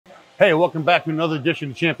Hey, welcome back to another edition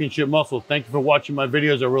of Championship Muscle. Thank you for watching my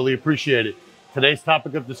videos. I really appreciate it. Today's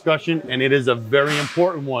topic of discussion, and it is a very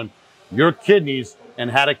important one, your kidneys and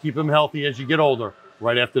how to keep them healthy as you get older,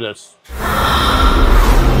 right after this.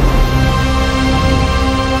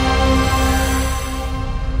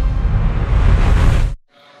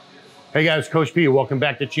 Hey guys, Coach P, welcome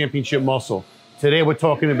back to Championship Muscle. Today we're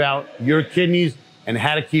talking about your kidneys and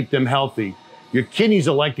how to keep them healthy. Your kidneys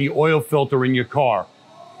are like the oil filter in your car.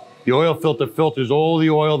 The oil filter filters all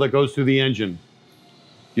the oil that goes through the engine.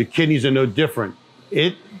 Your kidneys are no different.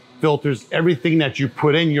 It filters everything that you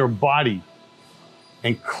put in your body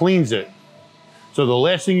and cleans it. So the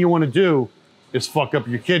last thing you want to do is fuck up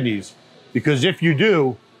your kidneys, because if you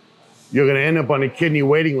do, you're going to end up on a kidney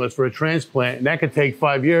waiting list for a transplant, and that could take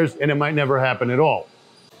 5 years, and it might never happen at all.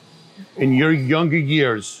 In your younger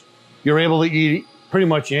years, you're able to eat pretty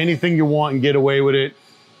much anything you want and get away with it.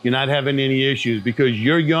 You're not having any issues because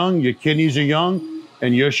you're young, your kidneys are young,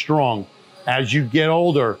 and you're strong. As you get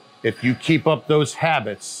older, if you keep up those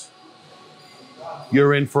habits,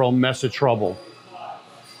 you're in for a mess of trouble.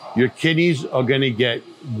 Your kidneys are going to get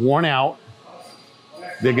worn out.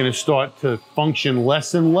 They're going to start to function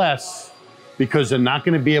less and less because they're not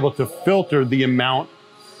going to be able to filter the amount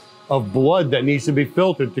of blood that needs to be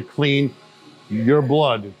filtered to clean your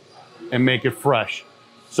blood and make it fresh.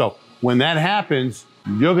 So when that happens,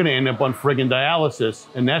 you're going to end up on friggin' dialysis,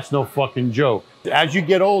 and that's no fucking joke. As you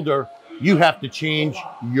get older, you have to change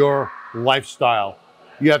your lifestyle.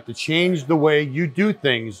 You have to change the way you do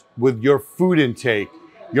things with your food intake,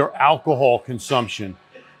 your alcohol consumption,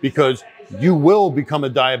 because you will become a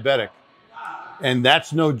diabetic. And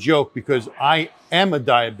that's no joke, because I am a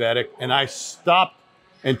diabetic, and I stopped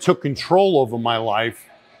and took control over my life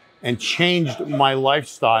and changed my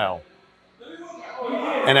lifestyle.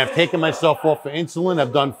 And I've taken myself off of insulin.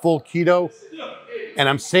 I've done full keto, and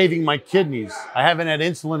I'm saving my kidneys. I haven't had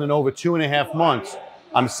insulin in over 2.5 months.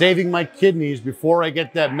 I'm saving my kidneys before I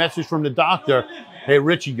get that message from the doctor. Hey,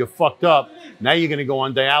 Richie, you fucked up. Now you're going to go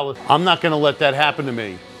on dialysis. I'm not going to let that happen to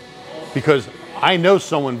me, because I know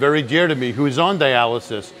someone very dear to me who is on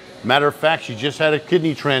dialysis. Matter of fact, she just had a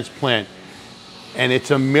kidney transplant, and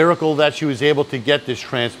it's a miracle that she was able to get this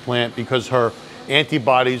transplant because her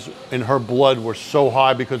antibodies in her blood were so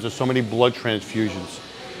high because of so many blood transfusions.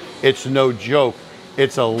 It's no joke.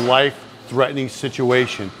 It's a life-threatening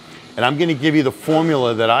situation. And I'm going to give you the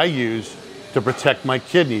formula that I use to protect my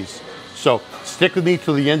kidneys. So stick with me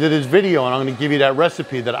till the end of this video, and I'm going to give you that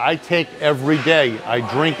recipe that I take every day. I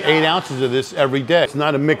drink 8 ounces of this every day. It's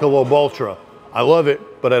not a Michelob Ultra. I love it,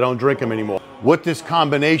 but I don't drink them anymore. What this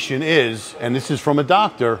combination is, and this is from a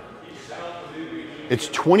doctor, it's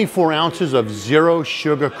 24 ounces of zero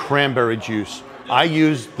sugar cranberry juice. I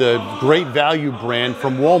use the Great Value brand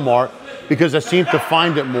from Walmart because I seem to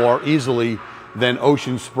find it more easily than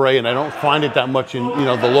Ocean Spray, and I don't find it that much in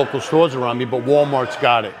the local stores around me, but Walmart's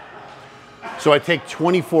got it. So I take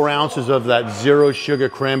 24 ounces of that zero sugar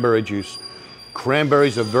cranberry juice.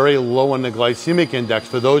 Cranberries are very low on the glycemic index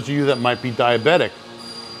for those of you that might be diabetic.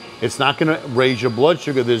 It's not going to raise your blood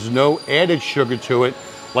sugar. There's no added sugar to it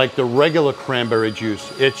like the regular cranberry juice.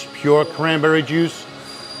 It's pure cranberry juice,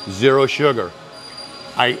 zero sugar.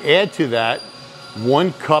 I add to that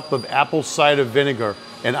 1 cup of apple cider vinegar,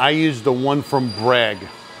 and I use the one from Bragg.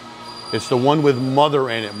 It's the one with mother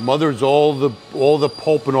in it. Mother's all the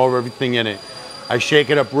pulp and all everything in it. I shake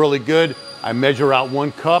it up really good. I measure out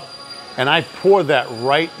 1 cup, and I pour that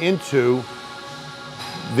right into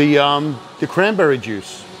the cranberry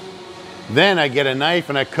juice. Then I get a knife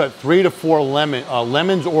and I cut 3 to 4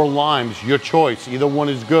 lemons or limes, your choice, either one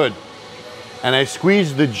is good. And I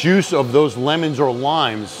squeeze the juice of those lemons or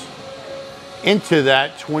limes into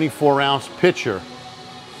that 24-ounce pitcher.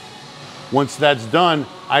 Once that's done,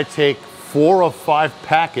 I take 4 or 5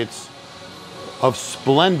 packets of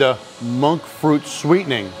Splenda monk fruit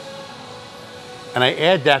sweetening, and I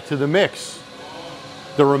add that to the mix.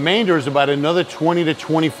 The remainder is about another 20 to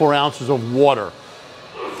 24 ounces of water.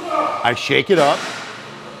 I shake it up.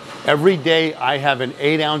 Every day I have an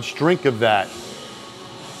 8-ounce drink of that,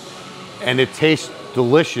 and it tastes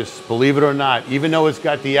delicious, believe it or not. Even though it's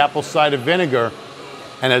got the apple cider vinegar,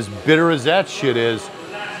 and as bitter as that shit is,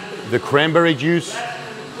 the cranberry juice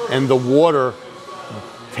and the water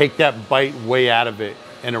take that bite way out of it.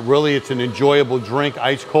 And it's an enjoyable drink,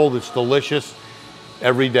 ice cold, it's delicious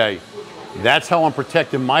every day. That's how I'm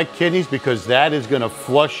protecting my kidneys, because that is gonna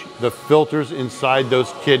flush the filters inside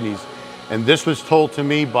those kidneys. And this was told to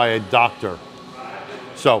me by a doctor.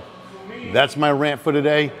 So that's my rant for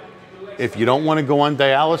today. If you don't wanna go on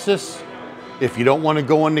dialysis, if you don't wanna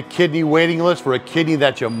go on the kidney waiting list for a kidney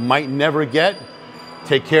that you might never get,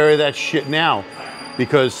 take care of that shit now,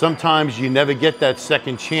 because sometimes you never get that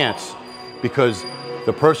second chance, because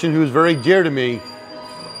the person who's very dear to me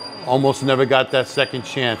almost never got that second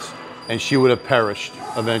chance, and she would have perished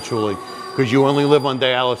eventually, because you only live on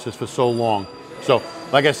dialysis for so long. So,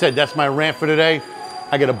 like I said, that's my rant for today.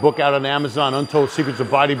 I got a book out on Amazon, Untold Secrets of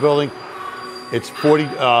Bodybuilding.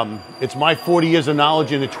 It's my 40 years of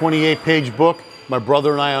knowledge in a 28-page book. My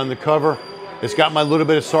brother and I on the cover. It's got my little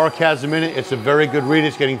bit of sarcasm in it. It's a very good read.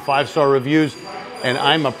 It's getting 5-star reviews. And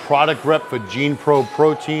I'm a product rep for Gene Pro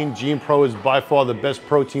Protein. Gene Pro is by far the best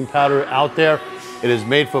protein powder out there. It is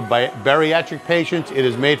made for bariatric patients. It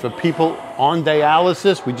is made for people on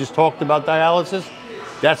dialysis. We just talked about dialysis.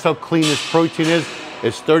 That's how clean this protein is.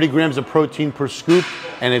 It's 30 grams of protein per scoop,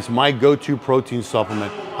 and it's my go-to protein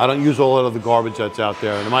supplement. I don't use all that other garbage that's out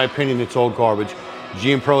there. And in my opinion, it's all garbage.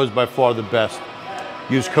 Gene Pro is by far the best.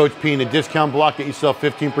 Use Coach P in the discount block, get yourself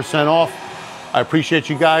 15% off. I appreciate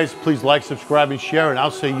you guys. Please like, subscribe, and share, and I'll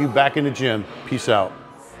see you back in the gym. Peace out.